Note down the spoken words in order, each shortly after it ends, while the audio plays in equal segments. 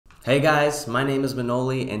Hey guys, my name is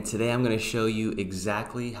Manoli and today I'm going to show you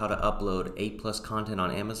exactly how to upload A+ content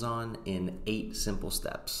on Amazon in 8 simple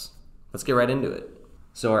steps. Let's get right into it.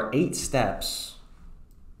 So our 8 steps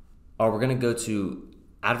are we're going to go to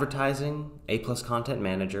Advertising, A+ Content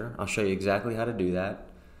Manager. I'll show you exactly how to do that.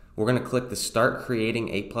 We're going to click the Start Creating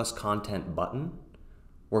A+ Content button.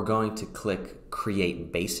 We're going to click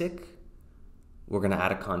Create Basic. We're going to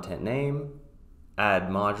add a content name, add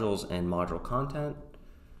modules and module content.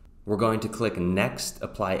 We're going to click Next,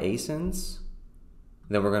 Apply ASINs.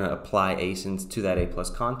 Then we're going to apply ASINs to that A+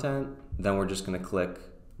 content. Then we're just going to click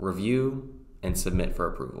Review and Submit for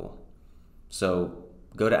approval. So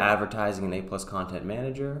go to Advertising and A+ Content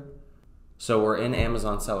Manager. So we're in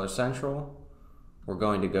Amazon Seller Central. We're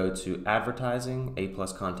going to go to Advertising, A+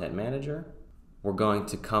 Content Manager. We're going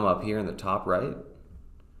to come up here in the top right,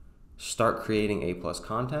 Start Creating A+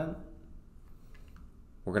 Content.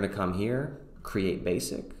 We're going to come here, Create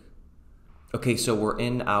Basic. Okay, so we're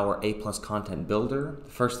in our A+ Content Builder.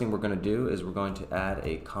 The first thing we're going to do is we're going to add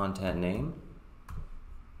a content name.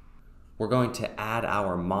 We're going to add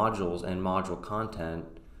our modules and module content.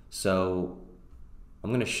 So I'm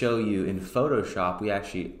going to show you in Photoshop, we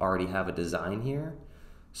actually already have a design here.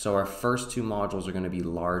 So our first 2 modules are going to be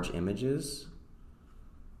large images.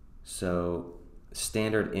 So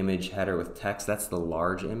standard image header with text, that's the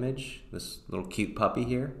large image, this little cute puppy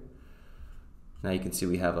here. Now you can see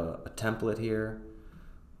we have a template here.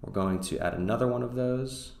 We're going to add another one of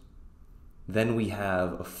those. Then we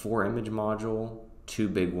have a 4-image module, 2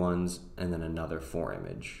 big ones, and then another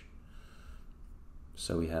 4-image.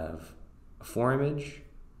 So we have a 4-image,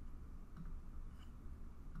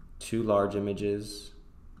 2 large images,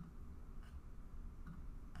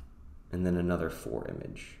 and then another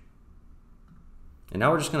 4-image. And now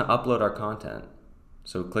we're just going to upload our content.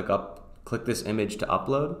 So click this image to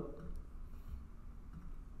upload.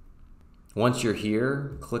 Once you're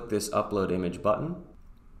here, click this Upload Image button.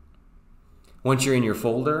 Once you're in your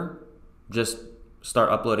folder, just start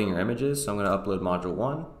uploading your images. So I'm going to upload module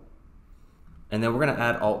 1. And then we're going to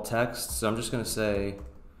add alt text. So I'm just going to say,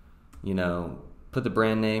 put the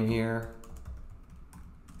brand name here.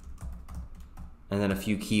 And then a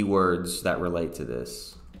few keywords that relate to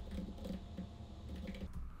this.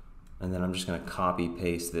 And then I'm just going to copy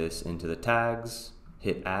paste this into the tags,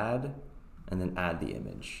 hit add, and then add the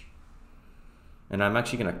image. And I'm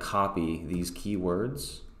actually going to copy these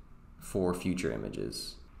keywords for future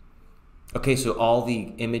images. Okay, so all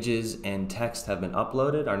the images and text have been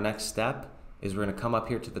uploaded. Our next step is we're going to come up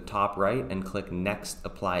here to the top right and click Next,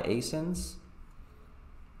 Apply ASINs.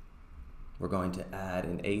 We're going to add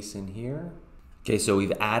an ASIN here. Okay, so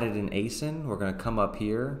we've added an ASIN. We're going to come up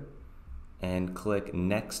here and click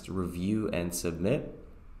Next, Review, and Submit.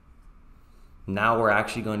 Now we're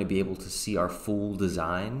actually going to be able to see our full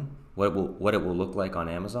design, what it will look like on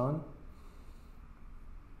Amazon.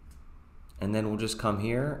 And then we'll just come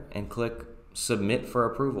here and click Submit for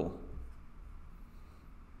approval.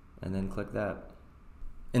 And then click that.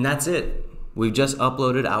 And that's it. We've just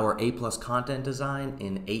uploaded our A+ content design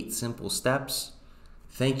in 8 simple steps.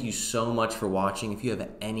 Thank you so much for watching. If you have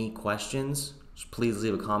any questions, just please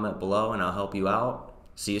leave a comment below and I'll help you out.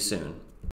 See you soon.